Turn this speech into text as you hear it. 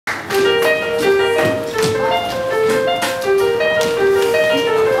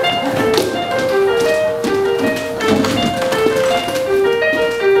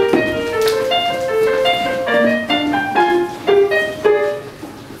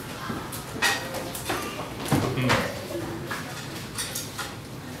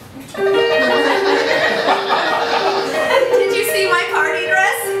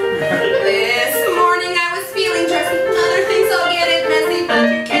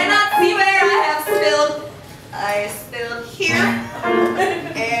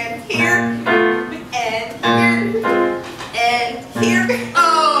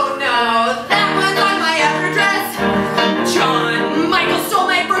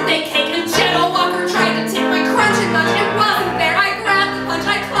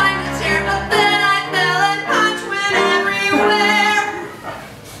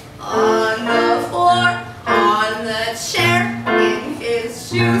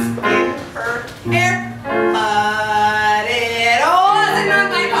in her hair. But it wasn't on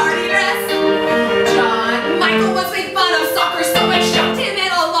my party dress. John Michael was made fun of soccer, so I shoved him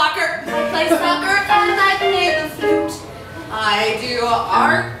in a locker. I play soccer and I play the flute. I do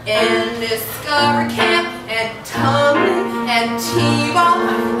art and discover camp and tumbling and t-ball,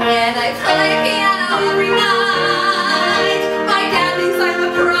 and I play piano every night. My dad thinks I'm a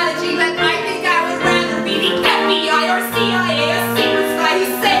prodigy, but I think I would rather be the FBI or CIA, a secret spy who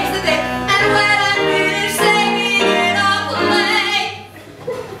saves the day. And when I'm finished singing it, I'll play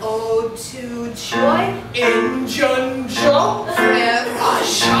Ode to Joy in Junjo,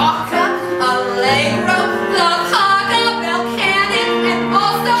 Shaka, Allegro, the Paga, Bell Cannon, and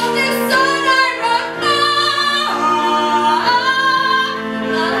also this song I wrote.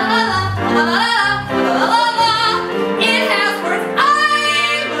 It has words I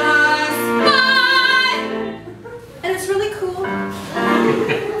must find, and it's really cool. And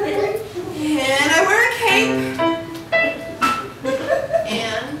I wear a cape.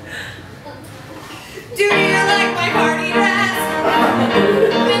 And do you like my party dress?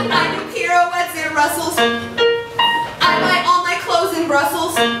 And I do pirouettes and rustles. I buy all my clothes in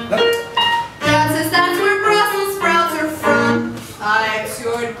Brussels. Dad says that's where Brussels sprouts are from. I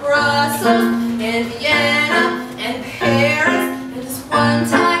toured Brussels and Vienna and Paris. And just one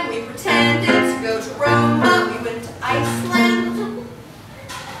time we pretended to go to Rome, but we went to Iceland.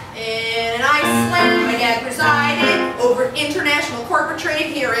 And in Iceland, my dad presided over international corporate trade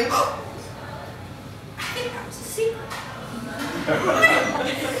hearing. I think that was a secret.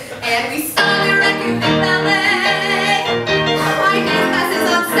 And we sung a record in ballet. My dance classes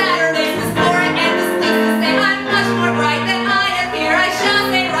on Saturdays was boring and was pleased to say I'm much more bright than I appear. I shall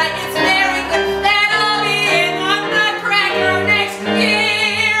say right, it's very good that I'll be in on the cracker next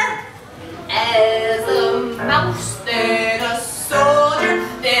year. As a mouse, then a soldier,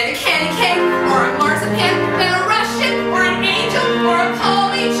 then a candy cane, or a marzipan, then a Russian, or an angel, or a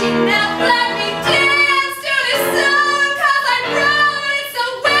Polish. Now let me dance to this song, 'cause I wrote it so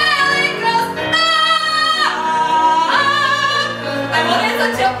well it goes, ah, ah, ah. I will dance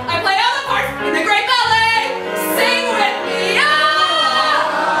until